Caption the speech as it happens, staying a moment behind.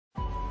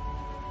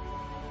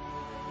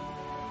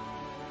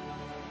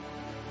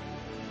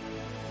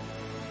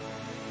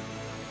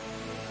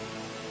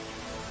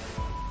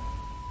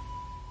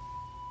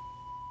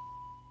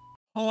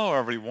Hello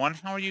everyone,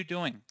 how are you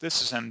doing? This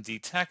is MD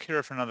Tech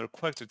here for another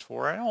quick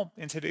tutorial.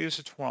 In today's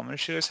tutorial, I'm going to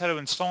show you guys how to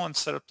install and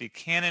set up the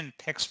Canon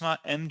PIXMA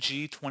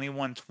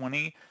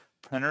MG2120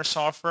 printer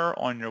software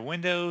on your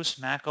Windows,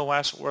 Mac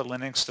OS, or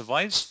Linux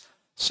device.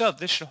 So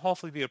this should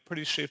hopefully be a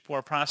pretty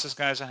straightforward process,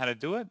 guys, on how to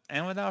do it.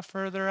 And without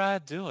further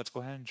ado, let's go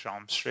ahead and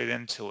jump straight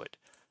into it.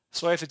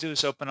 So all you have to do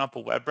is open up a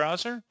web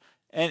browser,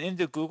 and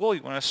into Google,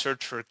 you want to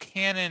search for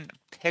Canon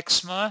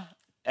PIXMA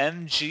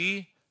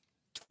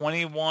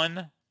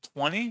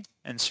MG2120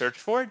 and search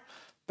for it.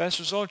 Best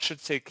result should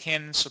say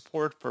Canon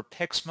support for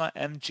PIXMA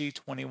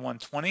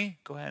MG2120.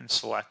 Go ahead and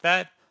select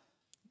that.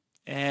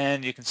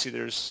 And you can see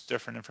there's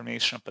different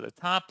information up at the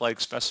top, like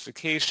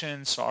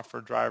specifications,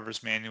 software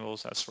drivers,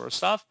 manuals, that sort of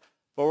stuff.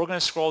 But we're going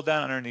to scroll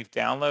down underneath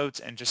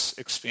downloads and just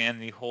expand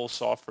the whole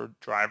software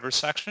driver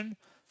section.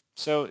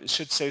 So it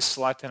should say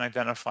select and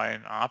identify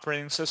an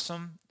operating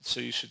system. So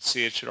you should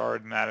see it should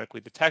automatically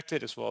detect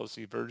it as well as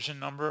the version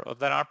number of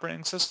that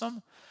operating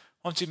system.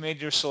 Once you've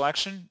made your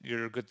selection,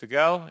 you're good to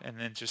go, and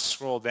then just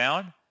scroll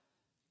down.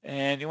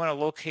 And you want to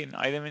locate an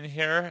item in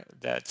here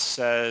that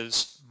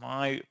says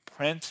My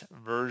Print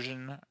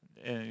version,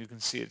 and you can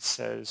see it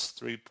says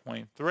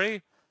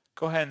 3.3.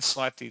 Go ahead and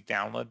select the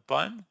download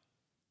button,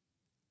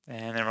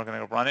 and then we're going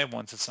to run it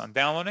once it's done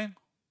downloading.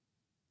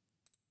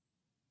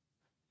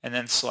 And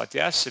then select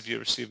yes if you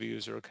receive a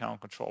user account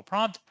control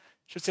prompt. It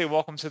should say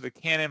welcome to the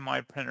Canon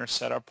My Printer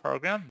setup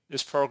program.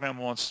 This program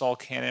will install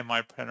Canon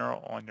My Printer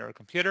on your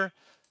computer.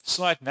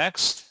 Select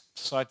next,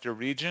 select your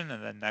region,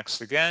 and then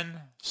next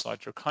again.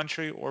 Select your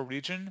country or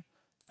region,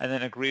 and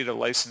then agree to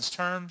license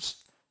terms.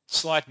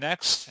 Select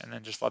next, and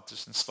then just let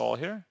this install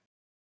here.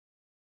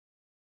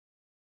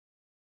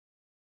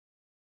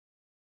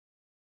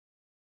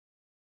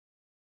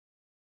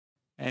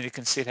 And you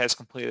can see it has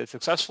completed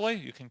successfully.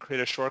 You can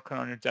create a shortcut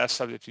on your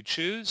desktop if you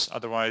choose.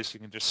 Otherwise, you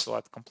can just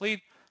select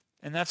complete,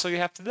 and that's all you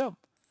have to do.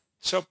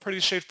 So pretty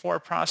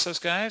straightforward process,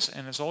 guys.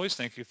 And as always,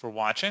 thank you for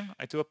watching.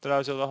 I do hope that I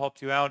was able to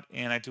help you out,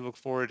 and I do look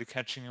forward to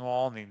catching you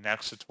all in the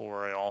next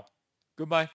tutorial. Goodbye.